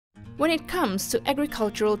When it comes to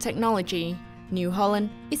agricultural technology, New Holland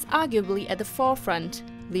is arguably at the forefront,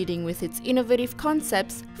 leading with its innovative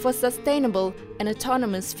concepts for sustainable and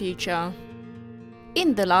autonomous future.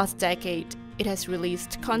 In the last decade, it has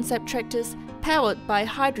released concept tractors powered by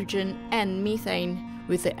hydrogen and methane,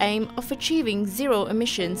 with the aim of achieving zero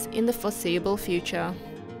emissions in the foreseeable future.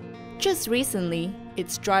 Just recently,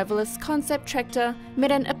 its driverless concept tractor made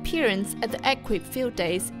an appearance at the AgQuip Field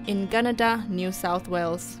Days in Gunnedah, New South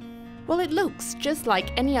Wales. While it looks just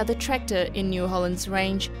like any other tractor in New Holland's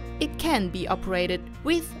range, it can be operated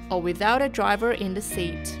with or without a driver in the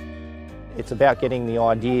seat. It's about getting the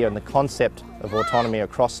idea and the concept of autonomy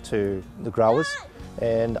across to the growers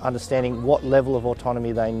and understanding what level of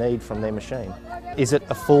autonomy they need from their machine. Is it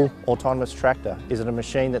a full autonomous tractor? Is it a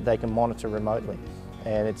machine that they can monitor remotely?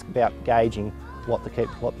 And it's about gauging what the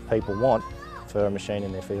people want for a machine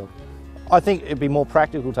in their field. I think it'd be more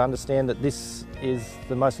practical to understand that this is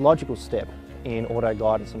the most logical step in auto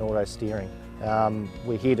guidance and auto steering.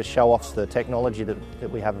 We're here to show off the technology that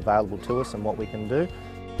we have available to us and what we can do.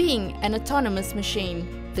 Being an autonomous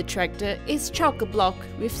machine, the tractor is chock-a-block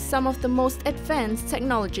with some of the most advanced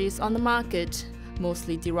technologies on the market,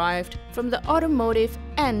 mostly derived from the automotive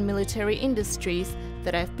and military industries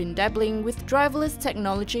that have been dabbling with driverless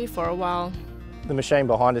technology for a while. The machine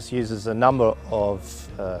behind us uses a number of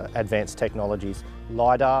advanced technologies: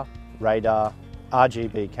 LiDAR, radar,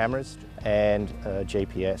 RGB cameras and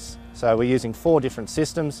GPS. So we're using 4 different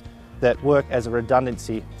systems that work as a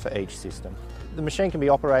redundancy for each system. The machine can be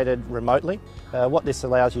operated remotely. What this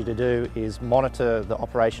allows you to do is monitor the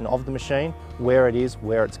operation of the machine, where it is,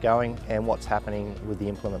 where it's going and what's happening with the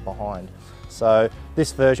implement behind. So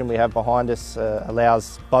this version we have behind us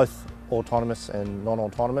allows both autonomous and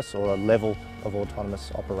non-autonomous, or a level of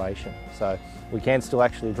autonomous operation. So we can still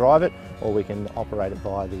actually drive it, or we can operate it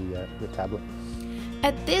via the tablet.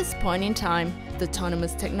 At this point in time, the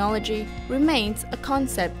autonomous technology remains a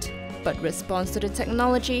concept, but response to the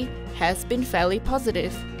technology has been fairly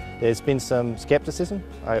positive. There's been some scepticism,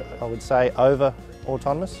 I would say, over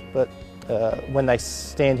autonomous, but when they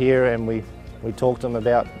stand here and we talk to them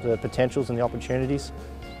about the potentials and the opportunities,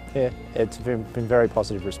 yeah, it's been very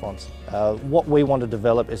positive response. What we want to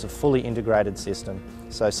develop is a fully integrated system,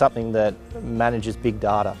 so something that manages big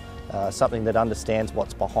data, something that understands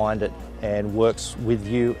what's behind it and works with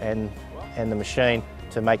you and the machine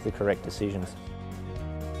to make the correct decisions.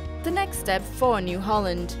 The next step for New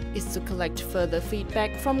Holland is to collect further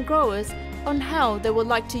feedback from growers on how they would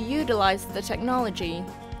like to utilize the technology,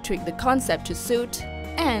 tweak the concept to suit,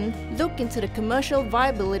 and look into the commercial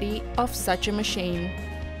viability of such a machine.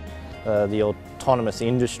 The autonomous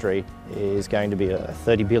industry is going to be a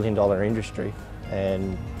 $30 billion industry,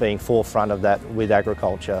 and being forefront of that with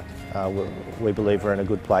agriculture, we believe we're in a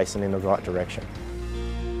good place and in the right direction.